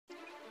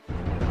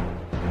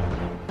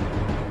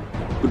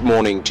Good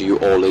morning to you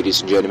all,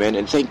 ladies and gentlemen,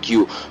 and thank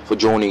you for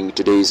joining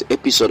today's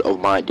episode of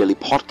my daily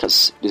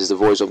podcast. This is the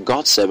voice of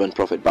God's servant,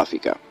 Prophet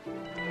Bafika.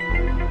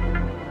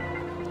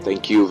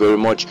 Thank you very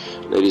much,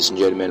 ladies and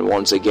gentlemen,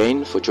 once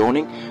again for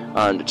joining.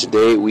 And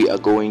today we are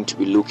going to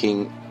be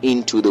looking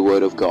into the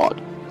Word of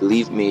God.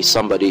 Believe me,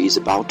 somebody is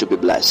about to be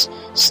blessed.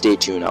 Stay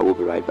tuned. I will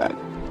be right back.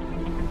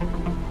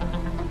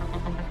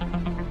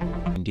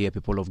 Dear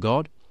people of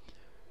God,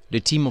 the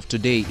theme of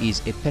today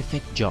is a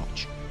perfect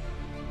judge.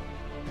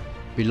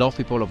 Beloved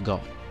people of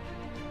God,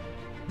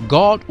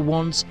 God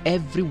wants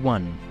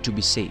everyone to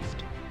be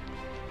saved.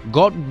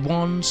 God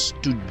wants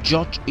to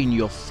judge in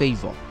your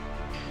favor.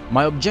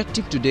 My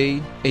objective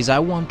today is I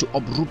want to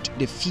uproot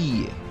the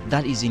fear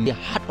that is in the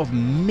heart of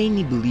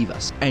many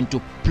believers and to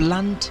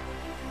plant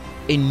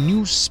a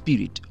new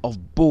spirit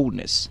of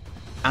boldness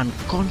and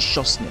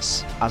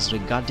consciousness as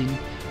regarding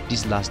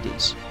these last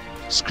days.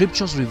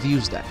 Scriptures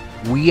reveals that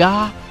we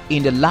are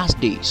in the last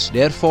days.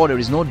 Therefore, there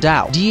is no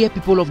doubt. Dear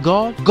people of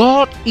God,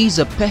 God is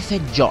a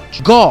perfect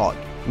judge. God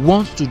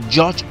wants to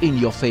judge in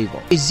your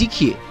favor.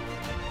 Ezekiel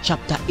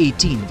chapter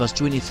 18 verse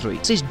 23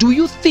 says, "Do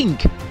you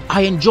think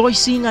I enjoy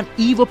seeing an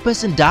evil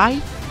person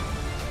die?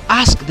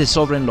 Ask the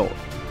sovereign Lord.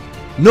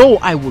 No,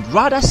 I would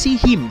rather see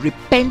him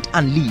repent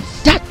and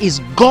live." That is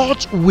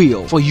God's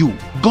will for you.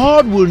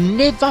 God will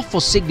never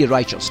forsake the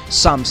righteous.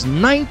 Psalms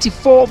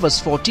 94 verse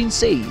 14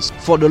 says,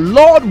 "For the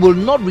Lord will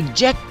not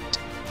reject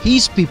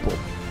his people.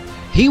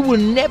 He will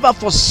never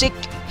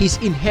forsake his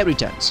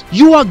inheritance."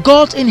 You are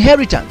God's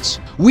inheritance.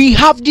 We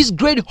have this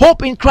great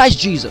hope in Christ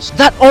Jesus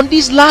that on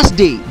this last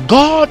day,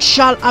 God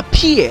shall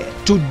appear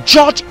to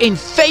judge in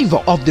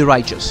favor of the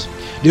righteous.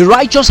 The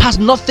righteous has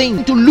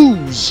nothing to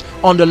lose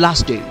on the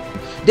last day.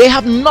 They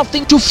have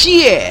nothing to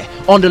fear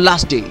on the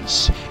last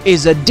days.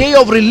 It's a day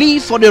of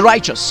relief for the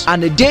righteous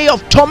and a day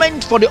of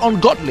torment for the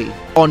ungodly.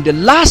 On the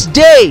last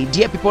day,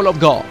 dear people of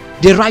God,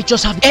 the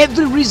righteous have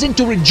every reason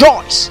to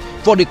rejoice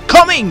for the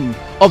coming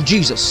of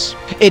Jesus.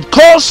 It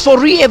calls for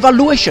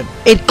re-evaluation.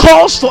 It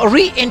calls for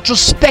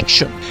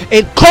re-introspection.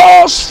 It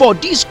calls for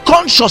this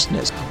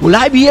consciousness. Will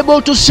I be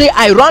able to say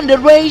I ran the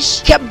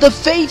race, kept the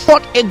faith,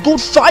 fought a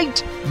good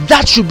fight?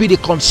 That should be the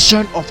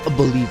concern of a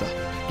believer.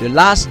 The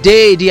last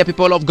day, dear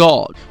people of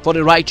God, for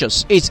the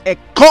righteous is a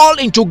call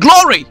into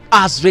glory.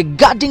 As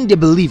regarding the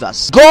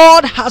believers,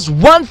 God has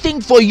one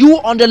thing for you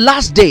on the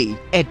last day: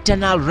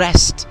 eternal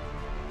rest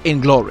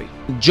in glory.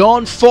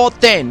 John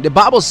 4:10, the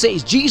Bible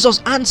says,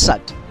 Jesus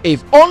answered,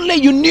 "If only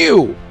you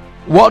knew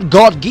what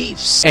God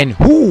gives and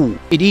who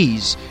it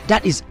is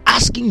that is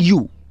asking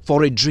you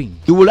for a drink.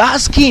 You will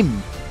ask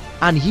him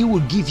and he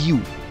will give you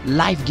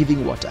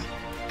life-giving water."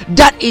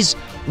 That is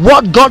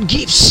what God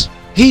gives.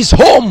 His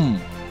home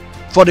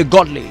for the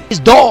godly, his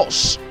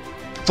doors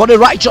for the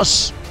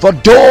righteous, for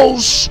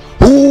those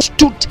who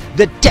stood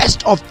the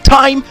test of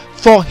time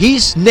for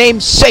his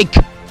name's sake.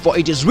 For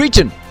it is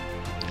written,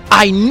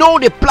 "I know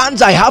the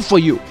plans I have for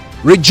you."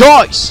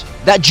 Rejoice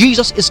that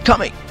Jesus is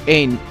coming.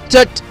 In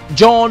 3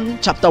 John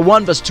chapter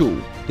 1 verse 2,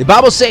 the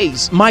Bible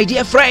says, "My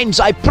dear friends,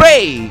 I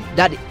pray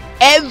that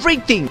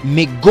everything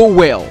may go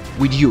well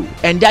with you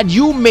and that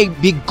you may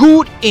be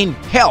good in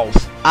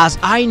health as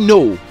I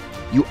know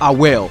you are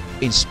well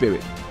in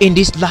spirit." In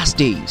these last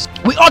days,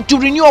 we ought to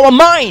renew our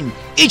mind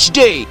each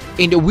day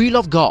in the will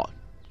of God,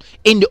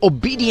 in the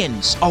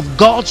obedience of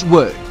God's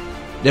word.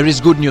 There is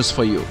good news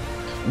for you.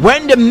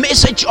 When the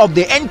message of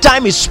the end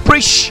time is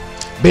preached,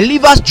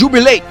 believers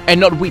jubilate and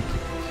not weep.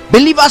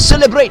 Believers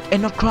celebrate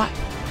and not cry,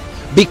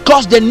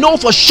 because they know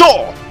for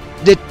sure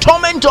the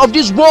torment of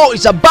this world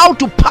is about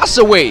to pass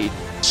away.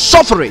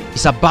 Suffering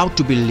is about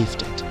to be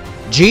lifted.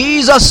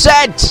 Jesus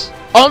said,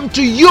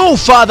 "Unto you,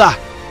 Father,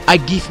 I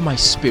give my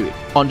spirit."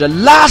 On the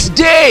last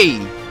day,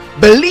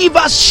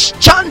 believers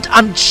chant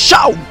and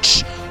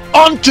shout,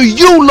 "Unto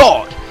you,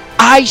 Lord,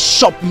 I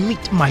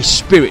submit my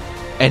spirit."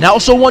 And I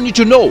also want you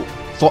to know,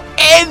 for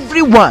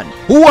everyone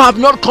who have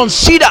not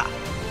considered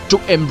to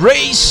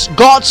embrace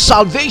God's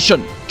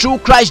salvation through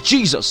Christ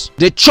Jesus,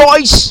 the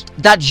choice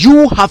that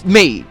you have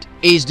made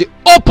is the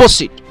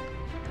opposite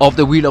of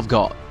the will of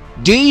God.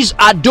 These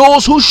are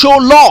those who show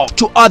love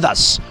to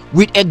others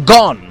with a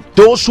gun,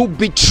 those who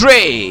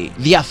betray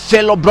their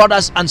fellow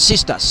brothers and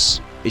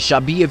sisters. It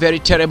shall be a very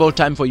terrible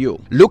time for you.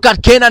 Look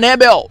at Cain and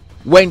Abel.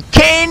 When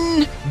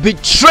Cain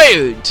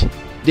betrayed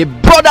the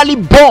brotherly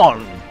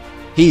bond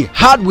he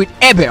had with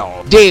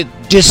Abel, the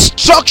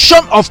destruction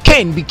of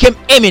Cain became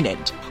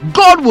imminent.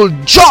 God will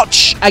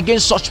judge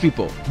against such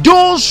people.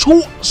 Those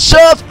who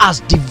serve as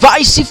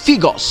divisive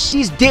figures.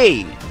 This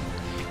day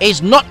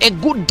is not a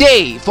good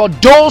day for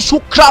those who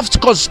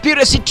craft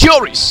conspiracy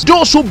theories,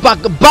 those who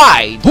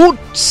backbite, who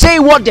say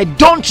what they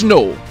don't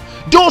know,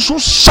 those who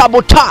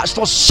sabotage,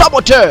 for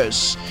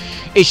saboteurs.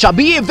 It shall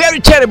be a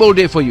very terrible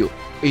day for you.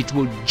 It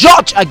will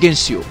judge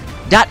against you.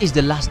 That is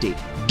the last day.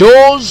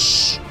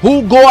 Those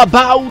who go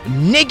about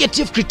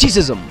negative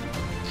criticism,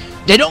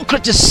 they don't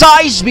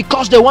criticize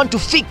because they want to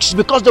fix,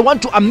 because they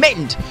want to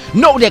amend.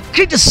 No, they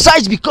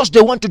criticize because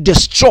they want to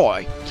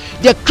destroy.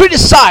 They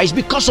criticize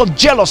because of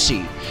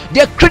jealousy.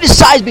 They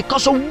criticize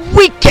because of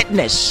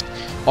wickedness.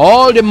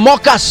 all the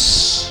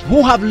mockers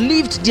who have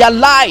lived their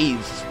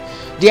life,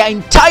 their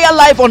entire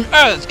life on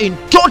earth in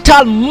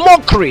total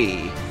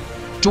mockery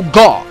to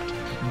God,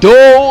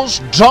 those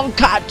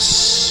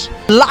drunkards,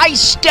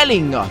 lies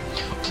telling,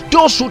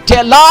 those who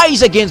tell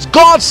lies against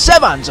God's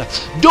servants,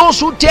 those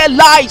who tell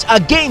lies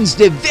against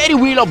the very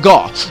will of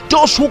God,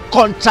 those who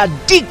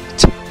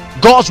contradict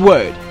God's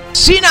word,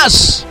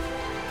 sinners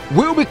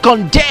will be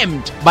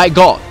condemned by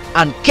God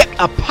and kept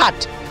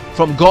apart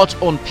from God's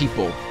own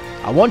people.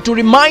 I want to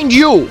remind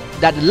you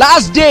that the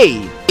last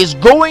day is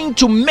going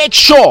to make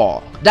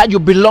sure that you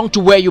belong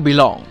to where you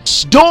belong.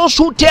 Those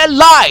who tell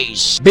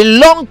lies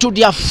belong to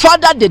their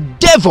father, the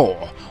devil,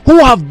 who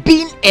have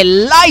been a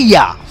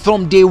liar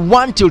from day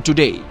one till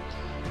today.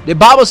 The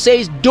Bible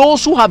says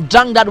those who have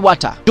drunk that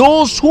water,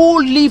 those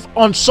who live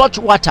on such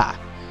water,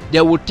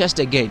 they will test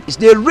again. It's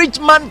the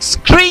rich man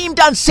screamed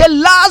and said,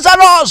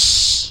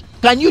 Lazarus,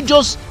 can you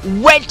just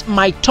wet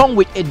my tongue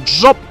with a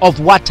drop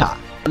of water?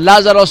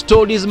 Lazarus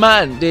told this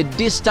man, the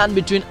distance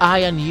between I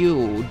and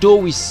you, though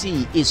we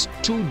see, is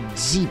too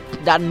deep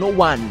that no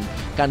one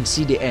can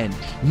see the end.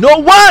 No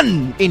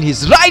one in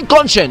his right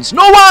conscience,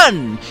 no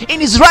one in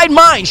his right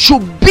mind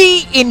should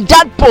be in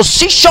that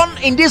position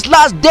in these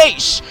last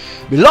days.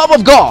 Beloved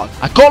of God,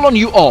 I call on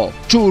you all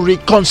to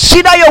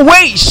reconsider your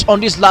ways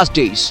on these last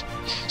days.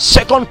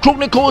 2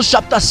 Chronicles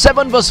chapter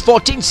 7 verse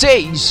 14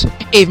 says,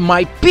 if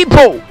my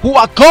people who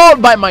are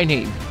called by my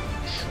name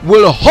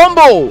will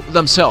humble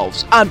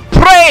themselves and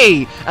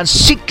pray and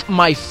seek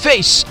my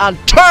face and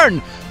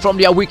turn from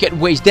their wicked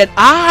ways, then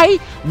I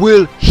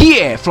will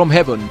hear from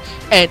heaven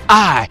and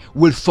I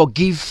will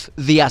forgive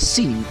their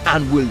sin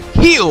and will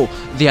heal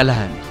their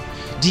land.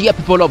 Dear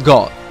people of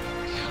God,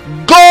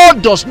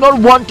 God does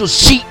not want to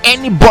see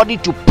anybody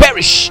to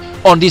perish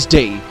on this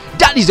day.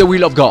 That is the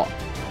will of God.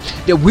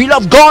 The will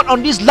of God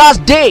on this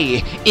last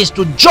day is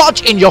to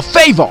judge in your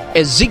favor.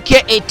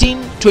 Ezekiel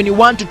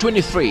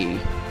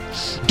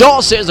 18:21-23.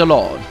 Thus says the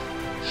Lord,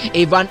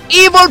 if an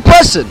evil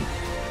person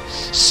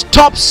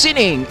stops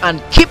sinning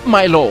and keep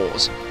my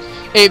laws,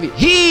 if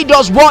he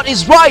does what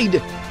is right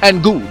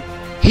and good,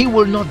 he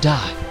will not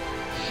die.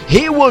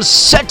 He will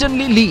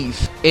certainly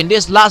live. In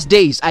these last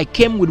days, I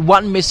came with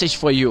one message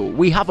for you.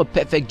 We have a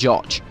perfect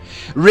judge.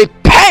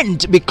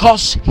 Repent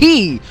because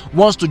he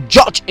wants to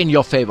judge in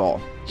your favor.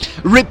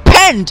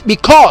 Repent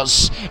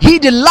because he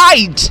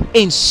delights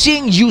in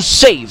seeing you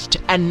saved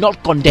and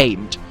not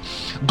condemned.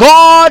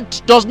 God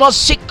does not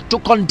seek to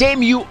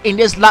condemn you in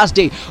this last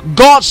day.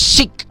 God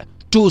seeks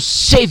to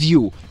save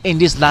you in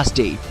this last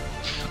day.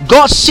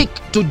 God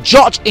seeks to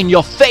judge in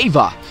your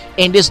favor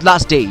in this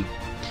last day.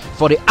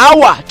 For the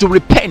hour to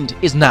repent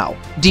is now,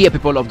 dear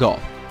people of God.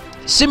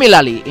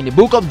 Similarly, in the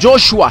book of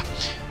Joshua,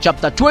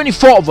 chapter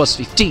 24, verse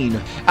 15,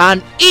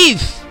 and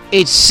if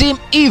it seem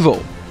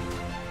evil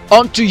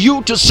unto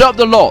you to serve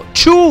the Lord,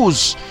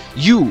 choose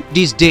you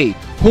this day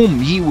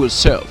whom ye will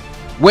serve,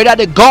 whether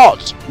the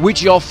gods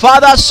which your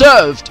father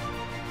served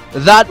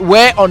that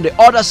were on the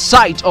other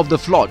side of the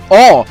flood,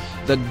 or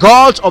the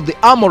gods of the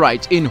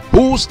Amorites in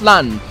whose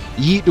land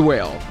ye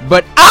dwell.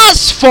 But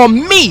as for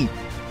me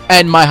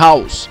and my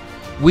house,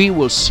 we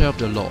will serve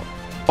the Lord.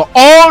 For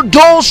all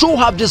those who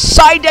have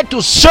decided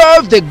to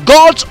serve the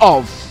gods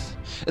of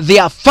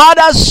their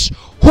fathers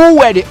who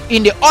were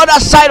in the other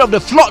side of the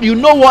flood, you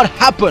know what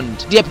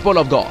happened, dear people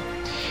of God.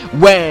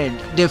 When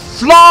the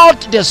flood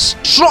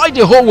destroyed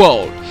the whole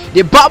world,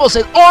 the Bible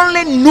says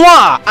only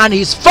Noah and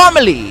his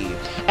family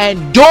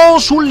and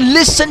those who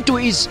listened to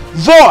his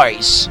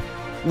voice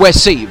were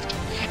saved.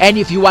 And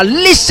if you are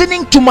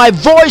listening to my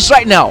voice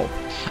right now,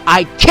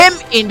 I came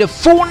in the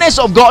fullness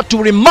of God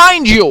to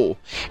remind you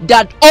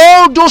that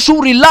all those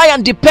who rely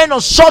and depend on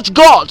such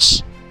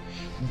gods,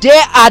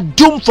 they are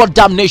doomed for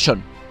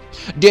damnation.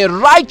 The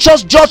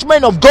righteous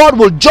judgment of God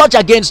will judge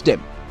against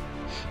them.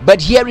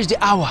 But here is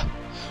the hour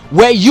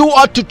where you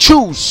ought to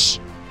choose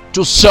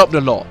to serve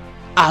the Lord.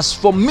 As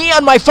for me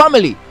and my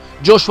family,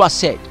 Joshua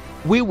said,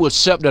 we will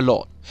serve the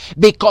Lord.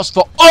 Because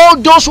for all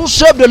those who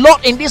serve the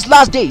Lord in these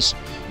last days,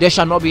 they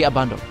shall not be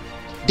abandoned.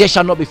 They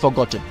shall not be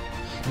forgotten.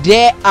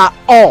 They are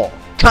all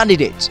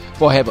candidates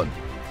for heaven.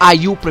 Are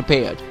you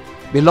prepared?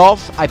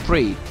 Beloved, I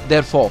pray,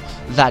 therefore,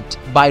 that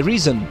by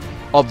reason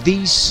of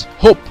this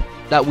hope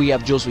that we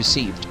have just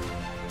received,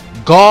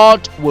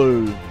 God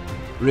will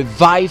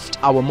revive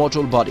our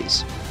mortal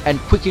bodies and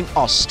quicken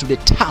us to the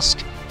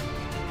task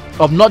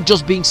of not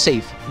just being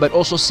saved, but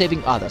also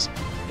saving others.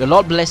 The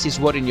Lord bless His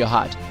word in your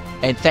heart.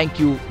 And thank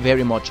you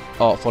very much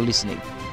for listening.